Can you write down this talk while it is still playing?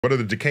What are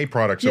the decay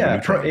products of a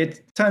neutron?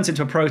 It turns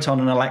into a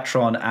proton, an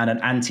electron, and an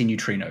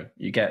antineutrino.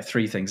 You get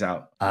three things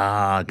out.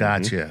 Ah,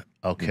 gotcha.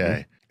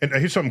 Okay. And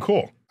here's something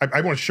cool.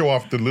 I want to show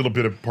off the little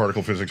bit of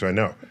particle physics I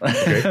know.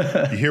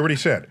 Okay, you hear what he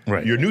said?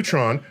 Right. Your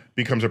neutron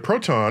becomes a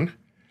proton,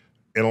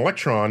 an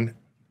electron,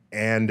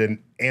 and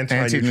an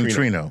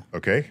antineutrino.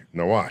 Okay,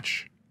 now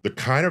watch. The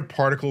kind of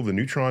particle the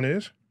neutron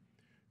is,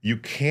 you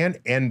can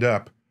end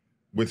up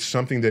with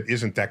something that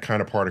isn't that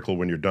kind of particle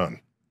when you're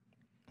done.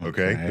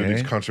 Okay, there are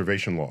these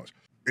conservation laws.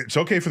 It's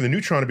okay for the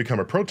neutron to become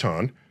a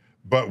proton,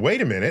 but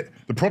wait a minute,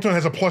 the proton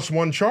has a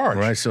 +1 charge.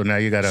 Right, so now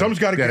you got to Someone's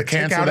got to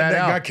cancel that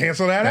out.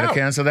 Cancel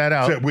that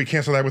out. So we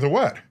cancel that with a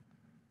what?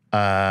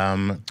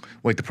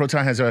 Wait, the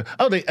proton has a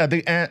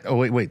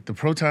the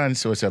proton.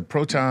 So it's a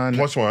proton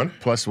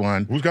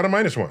 +1. Who's got a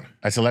 -1?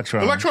 That's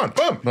electron. Electron.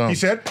 Boom. He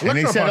said electron. And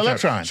he said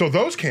electron. So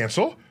those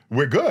cancel.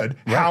 We're good.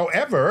 Right.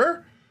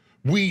 However,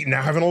 we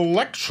now have an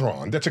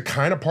electron. That's a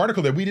kind of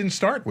particle that we didn't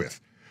start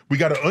with. We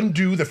got to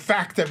undo the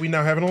fact that we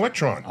now have an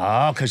electron.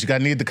 Oh, because you got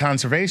to need the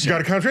conservation. You got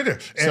to conserve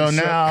it. So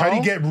now, how do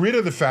you get rid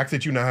of the fact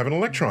that you now have an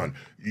electron?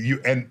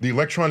 And the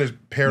electron is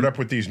paired up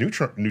with these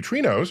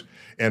neutrinos.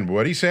 And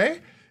what do you say?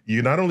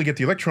 You not only get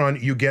the electron,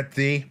 you get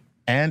the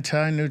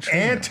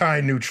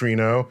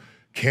antineutrino,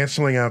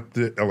 canceling out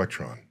the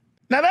electron.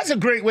 Now that's a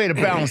great way to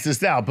balance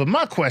this out. But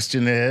my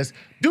question is,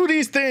 are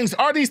these things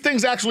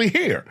actually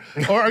here?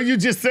 Or are you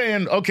just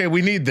saying, okay,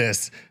 we need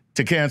this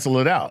to cancel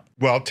it out?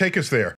 Well, take us there.